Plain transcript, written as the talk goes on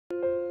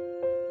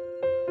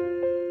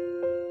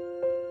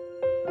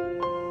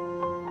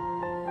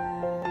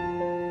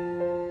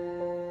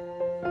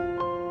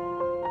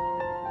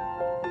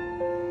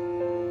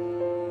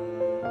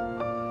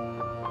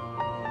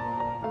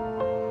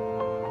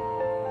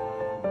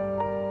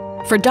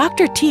For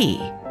Dr. T,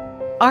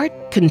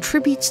 art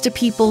contributes to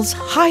people's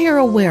higher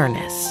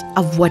awareness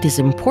of what is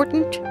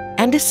important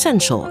and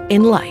essential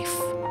in life.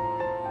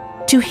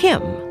 To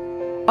him,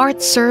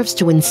 art serves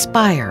to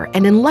inspire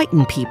and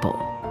enlighten people,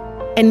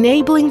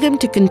 enabling them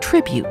to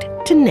contribute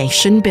to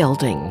nation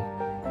building.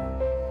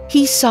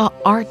 He saw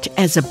art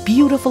as a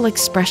beautiful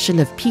expression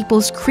of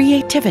people's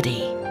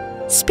creativity,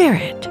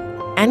 spirit,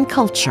 and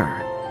culture.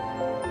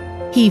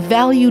 He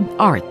valued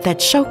art that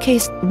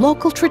showcased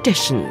local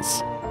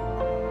traditions,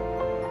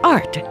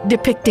 art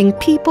depicting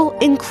people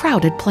in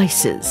crowded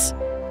places.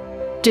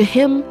 To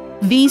him,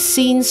 these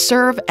scenes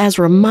serve as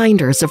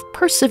reminders of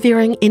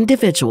persevering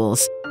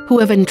individuals who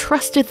have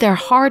entrusted their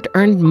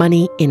hard-earned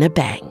money in a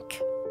bank.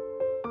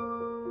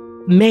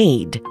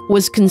 MADE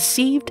was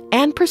conceived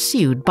and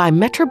pursued by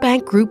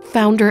Metrobank Group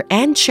founder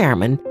and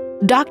chairman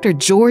Dr.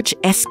 George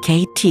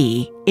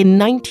S.K.T. in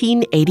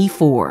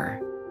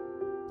 1984.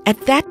 At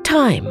that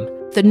time,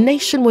 the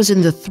nation was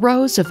in the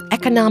throes of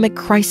economic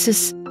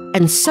crisis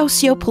and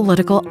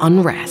socio-political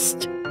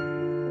unrest.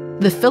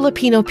 The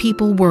Filipino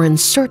people were in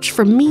search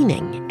for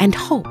meaning and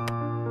hope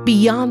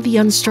beyond the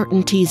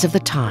uncertainties of the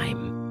time.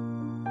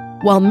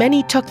 While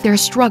many took their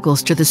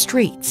struggles to the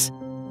streets,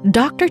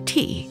 Dr.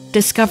 T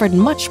discovered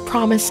much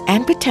promise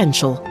and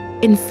potential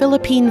in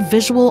Philippine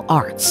visual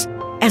arts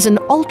as an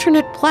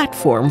alternate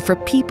platform for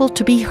people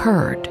to be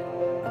heard.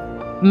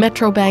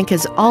 Metrobank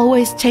has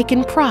always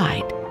taken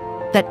pride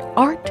that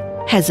art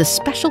has a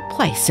special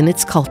place in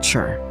its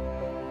culture.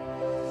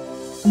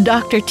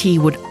 Dr. T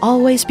would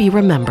always be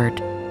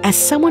remembered as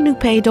someone who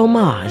paid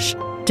homage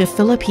to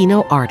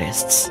Filipino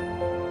artists.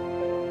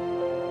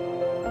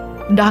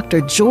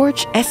 Dr.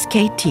 George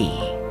S.K.T.,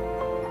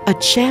 a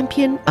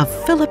champion of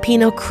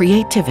Filipino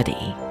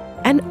creativity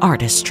and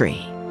artistry.